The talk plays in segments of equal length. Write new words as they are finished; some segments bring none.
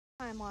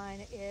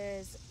Timeline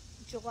is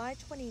July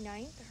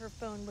 29th, her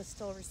phone was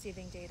still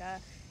receiving data,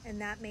 and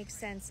that makes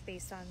sense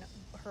based on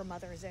her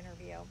mother's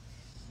interview.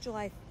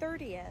 July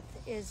 30th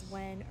is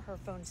when her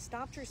phone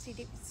stopped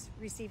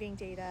receiving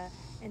data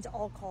and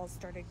all calls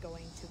started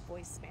going to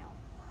voicemail.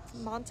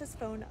 Mamta's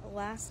phone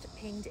last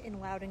pinged in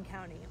Loudoun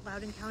County.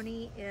 Loudoun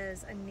County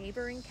is a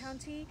neighboring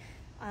county.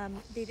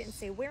 They didn't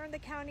say where in the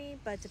county,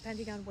 but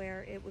depending on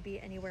where, it would be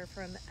anywhere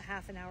from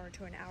half an hour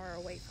to an hour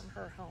away from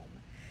her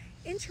home.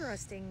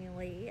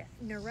 Interestingly,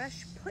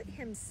 Naresh put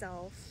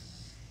himself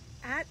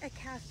at a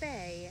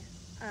cafe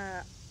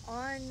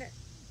on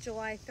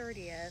July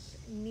 30th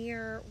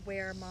near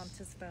where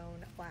Mamta's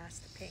phone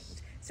last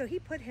pinged. So he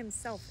put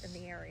himself in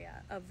the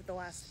area of the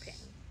last ping.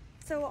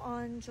 So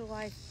on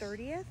July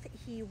 30th,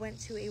 he went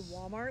to a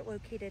Walmart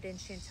located in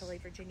Chantilly,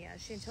 Virginia.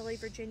 Chantilly,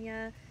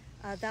 Virginia,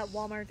 that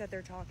Walmart that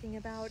they're talking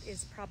about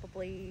is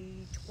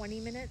probably 20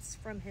 minutes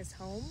from his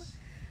home.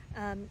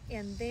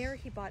 And there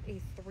he bought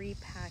a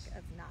 3-pack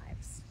of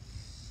knives.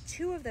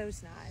 2 of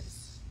those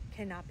knives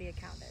cannot be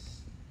accounted.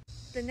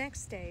 The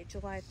next day,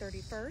 July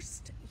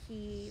 31st,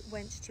 he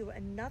went to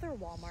another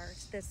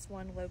Walmart, this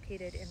one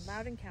located in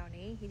Loudoun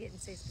County. He didn't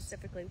say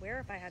specifically where.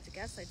 If I had to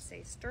guess, I'd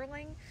say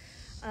Sterling.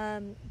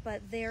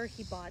 But there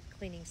he bought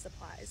cleaning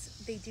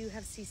supplies. They do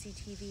have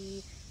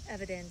CCTV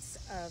evidence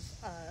of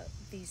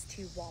these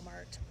 2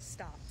 Walmart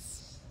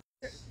stops.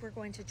 We're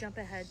going to jump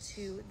ahead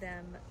to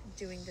them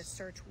doing the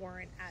search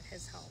warrant at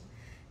his home.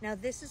 Now,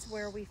 this is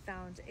where we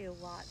found a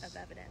lot of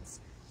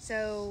evidence.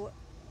 So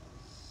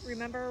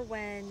remember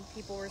when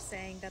people were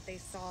saying that they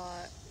saw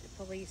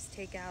police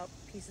take out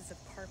pieces of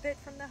carpet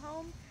from the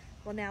home?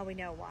 Well, now we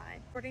know why.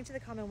 According to the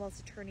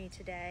Commonwealth's attorney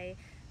today,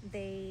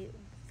 they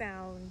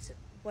found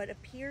what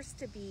appears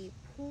to be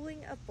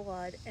pooling of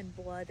blood and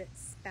blood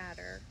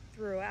spatter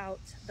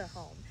throughout the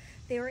home.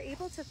 They were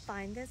able to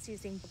find this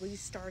using Blue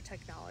Star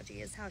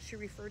technology, is how she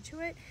referred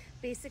to it.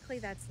 Basically,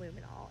 that's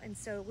luminol. And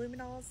so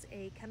luminol is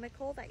a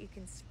chemical that you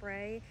can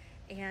spray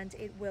and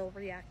it will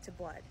react to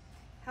blood.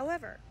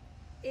 However,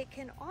 it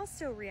can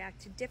also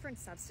react to different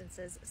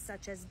substances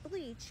such as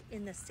bleach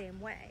in the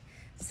same way.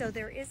 So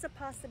there is a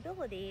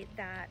possibility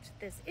that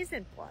this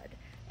isn't blood,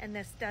 and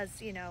this does,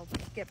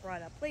 get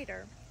brought up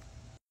later.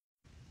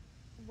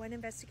 When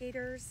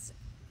investigators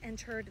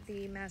entered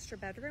the master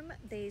bedroom,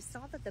 they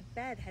saw that the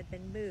bed had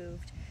been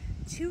moved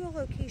to a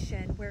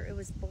location where it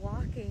was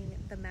blocking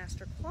the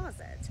master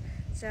closet.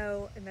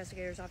 So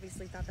investigators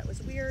obviously thought that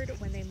was weird.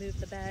 When they moved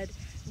the bed,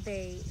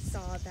 they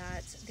saw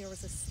that there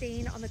was a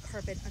stain on the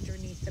carpet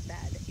underneath the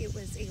bed. It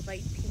was a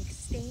light pink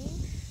stain.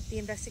 The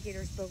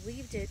investigators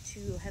believed it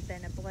to have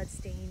been a blood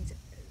stain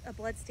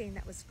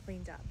that was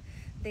cleaned up.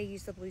 They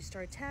used the Blue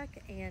Star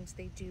tech, and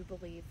they do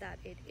believe that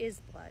it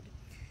is blood.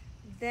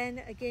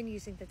 Then again,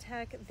 using the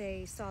tech,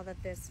 they saw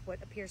that this,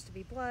 what appears to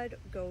be blood,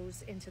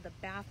 goes into the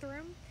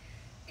bathroom,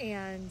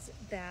 and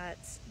that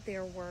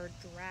there were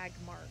drag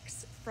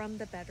marks from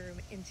the bedroom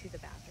into the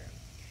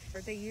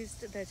bathroom. They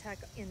used the tech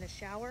in the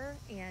shower,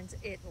 and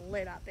it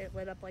lit up. It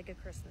lit up like a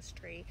Christmas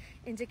tree,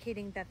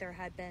 indicating that there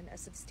had been a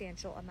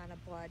substantial amount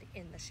of blood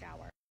in the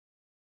shower.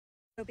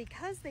 So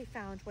because they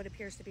found what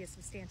appears to be a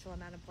substantial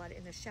amount of blood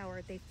in the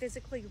shower, they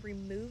physically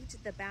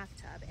removed the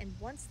bathtub. And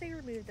once they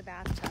removed the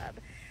bathtub,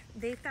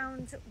 they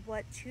found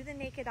what to the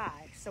naked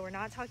eye, so we're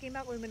not talking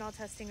about luminol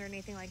testing or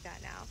anything like that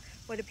now,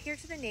 what appeared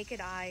to the naked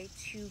eye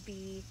to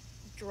be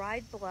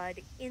dried blood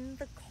in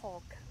the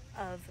caulk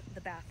of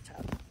the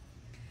bathtub.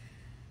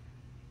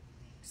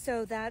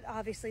 So that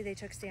obviously they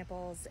took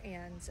samples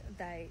and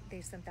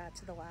they sent that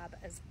to the lab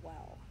as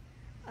well.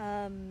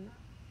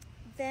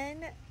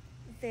 Then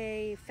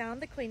they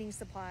found the cleaning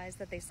supplies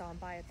that they saw him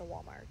buy at the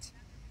Walmart.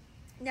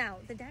 Now,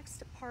 the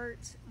next part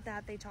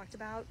that they talked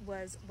about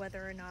was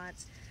whether or not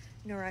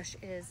Naresh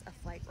is a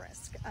flight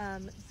risk.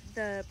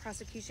 The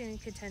prosecution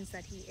contends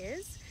that he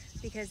is,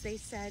 because they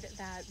said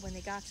that when they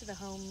got to the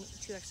home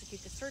to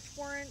execute the search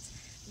warrant,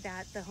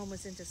 that the home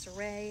was in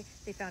disarray.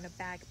 They found a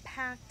bag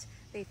packed.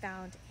 They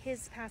found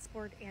his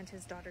passport and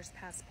his daughter's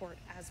passport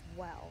as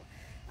well.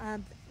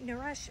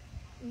 Naresh,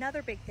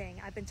 another big thing,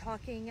 I've been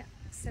talking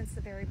since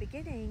the very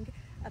beginning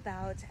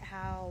about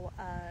how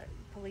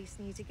police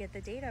need to get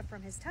the data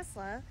from his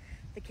Tesla,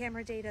 the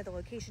camera data, the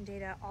location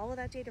data, all of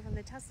that data from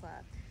the Tesla.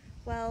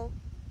 Well,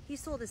 he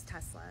sold his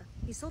Tesla.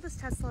 He sold his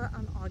Tesla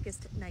on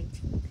August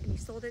 19th, and he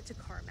sold it to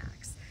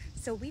CarMax.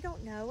 So we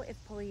don't know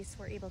if police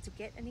were able to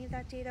get any of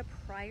that data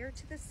prior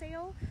to the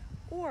sale,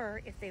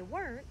 or if they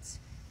weren't,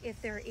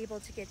 if they're able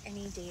to get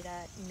any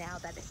data now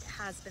that it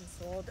has been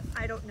sold.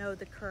 I don't know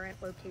the current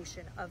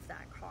location of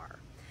that car.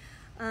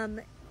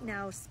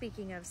 Now,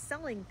 speaking of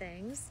selling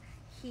things,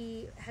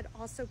 he had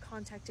also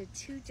contacted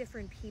 2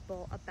 different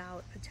people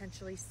about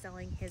potentially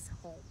selling his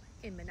home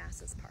in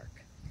Manassas Park.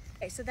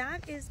 Okay, so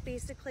that is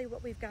basically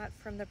what we've got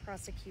from the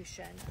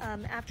prosecution.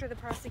 After the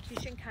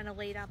prosecution kind of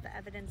laid out the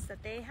evidence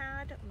that they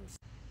had,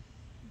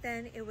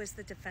 then it was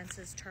the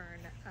defense's turn.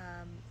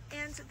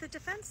 And the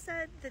defense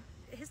said that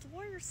his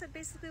lawyer said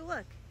basically,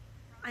 look,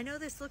 I know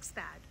this looks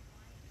bad,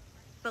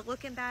 but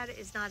looking bad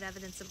is not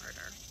evidence of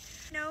murder.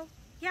 No,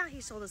 yeah,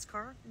 he sold his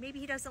car. Maybe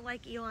he doesn't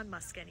like Elon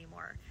Musk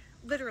anymore.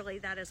 Literally,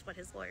 that is what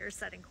his lawyer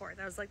said in court.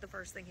 That was like the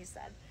first thing he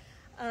said.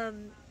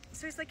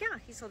 So he's like, yeah,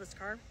 he sold his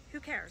car. Who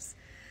cares?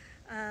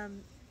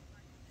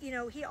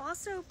 He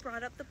also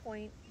brought up the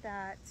point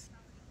that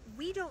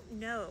we don't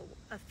know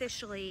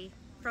officially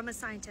from a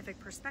scientific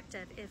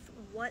perspective if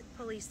what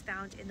police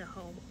found in the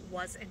home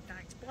was in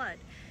fact blood.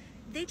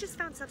 They just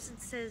found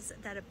substances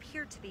that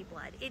appear to be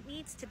blood. It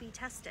needs to be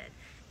tested,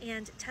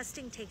 and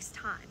testing takes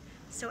time.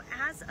 So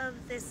as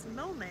of this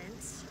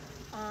moment,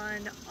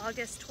 on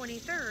August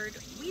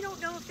 23rd, we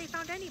don't know if they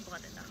found any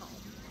blood in the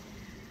home.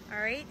 All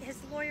right. His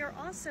lawyer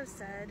also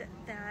said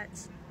that,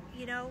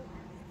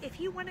 if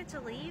he wanted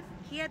to leave,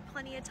 he had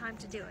plenty of time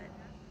to do it,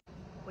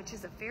 which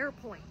is a fair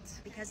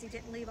point. Because he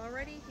didn't leave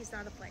already, he's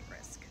not a flight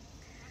risk.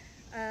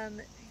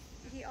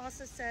 He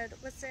also said,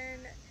 listen,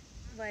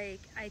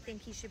 I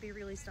think he should be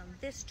released on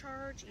this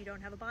charge. You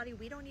don't have a body.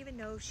 We don't even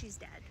know if she's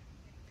dead.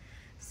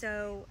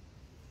 So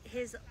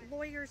his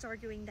lawyer's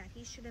arguing that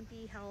he shouldn't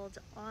be held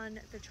on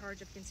the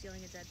charge of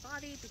concealing a dead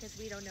body because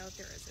we don't know if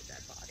there is a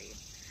dead body.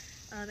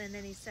 And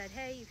then he said,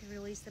 hey, you can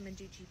release them and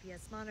do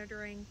GPS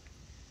monitoring.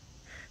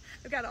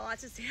 I've got a lot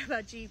to say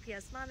about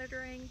GPS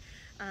monitoring.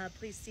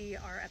 Please see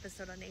our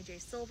episode on AJ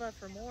Silva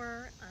for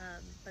more,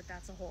 but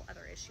that's a whole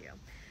other issue.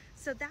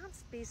 So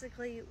that's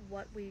basically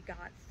what we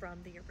got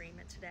from the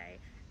arraignment today.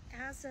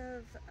 As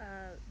of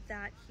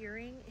that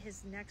hearing,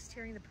 his next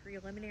hearing, the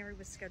preliminary,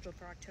 was scheduled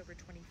for October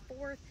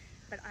 24th,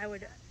 but I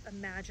would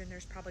imagine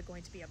there's probably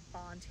going to be a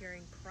bond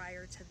hearing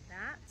prior to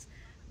that.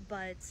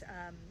 But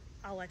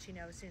I'll let you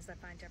know as soon as I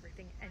find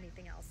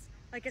anything else.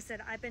 Like I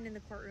said, I've been in the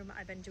courtroom,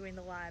 I've been doing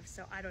the live,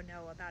 so I don't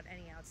know about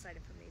any outside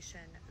information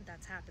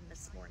that's happened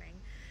this morning.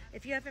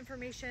 If you have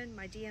information,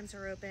 my DMs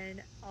are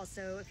open.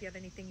 Also, if you have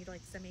anything you'd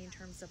like to send me in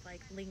terms of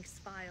links,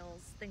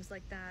 files, things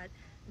like that,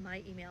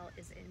 my email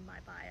is in my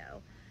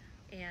bio.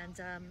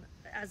 And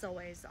as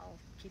always, I'll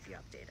keep you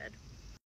updated.